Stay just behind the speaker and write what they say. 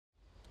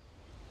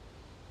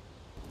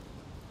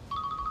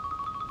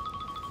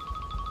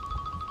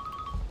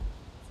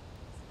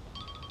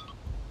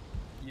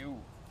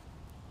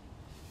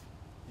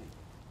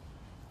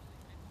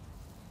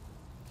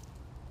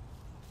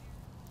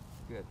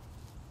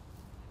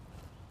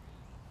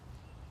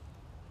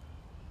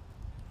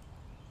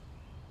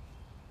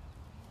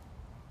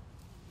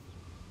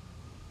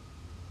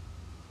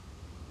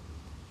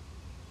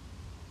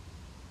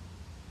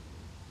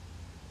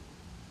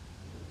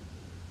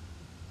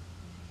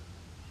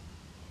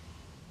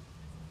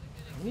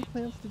many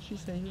plants did she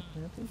say you were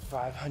planting?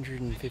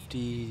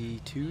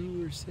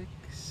 552 or 6.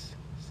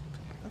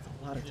 That's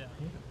a lot of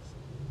tomatoes.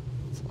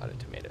 It's a lot of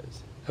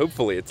tomatoes.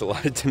 Hopefully it's a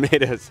lot of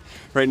tomatoes.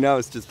 Right now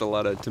it's just a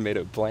lot of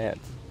tomato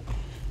plants.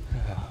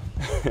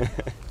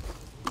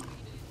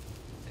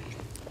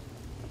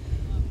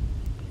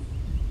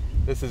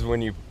 This is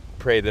when you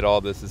pray that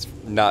all this is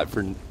not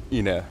for,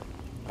 you know,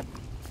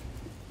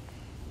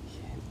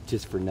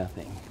 just for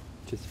nothing.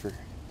 Just for...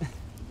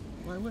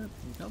 Why would it?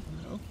 You don't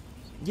know.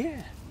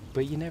 Yeah,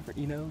 but you never,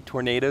 you know,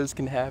 tornadoes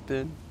can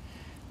happen.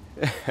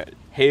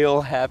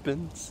 Hail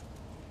happens.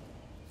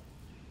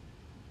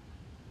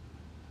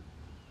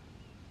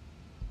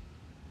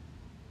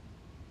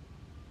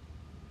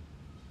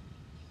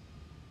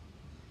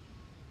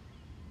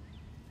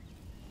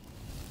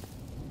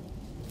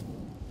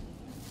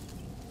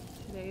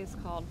 Today is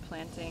called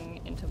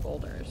planting into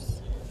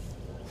boulders.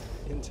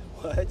 Into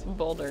what?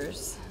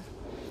 Boulders.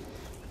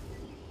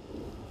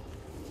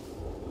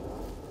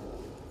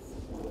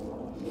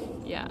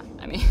 Yeah,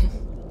 I mean,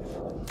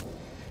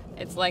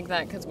 it's like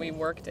that because we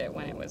worked it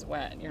when it was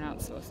wet. You're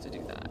not supposed to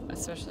do that,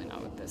 especially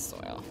not with this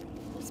soil.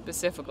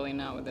 Specifically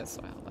not with this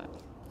soil, but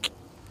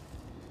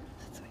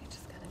that's what you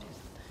just gotta do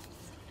sometimes.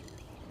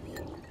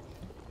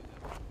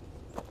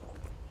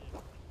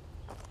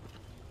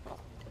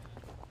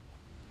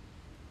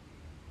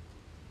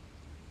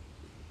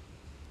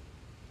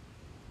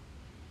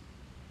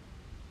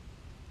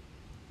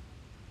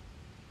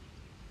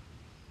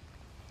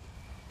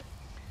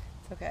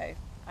 It's okay.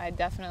 I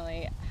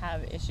definitely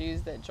have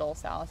issues that Joel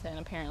Salatin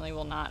apparently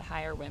will not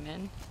hire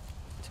women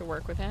to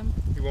work with him.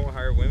 You won't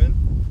hire women?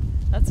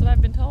 That's what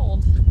I've been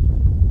told.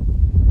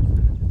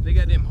 They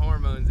got them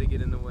hormones, they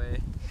get in the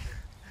way.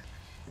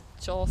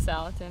 Joel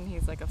Salatin,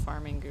 he's like a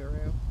farming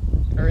guru.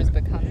 Or is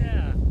becoming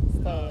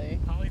slowly.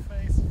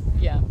 Polyface?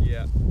 Yeah.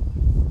 Yeah.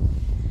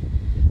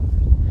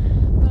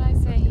 But I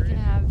say he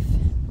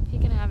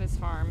can have his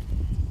farm.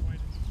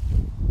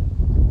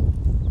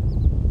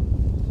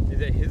 Is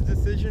that his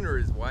decision or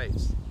his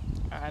wife's?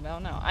 I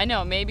don't know. I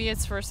know, maybe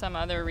it's for some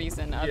other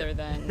reason other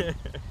than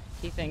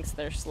he thinks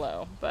they're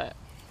slow, but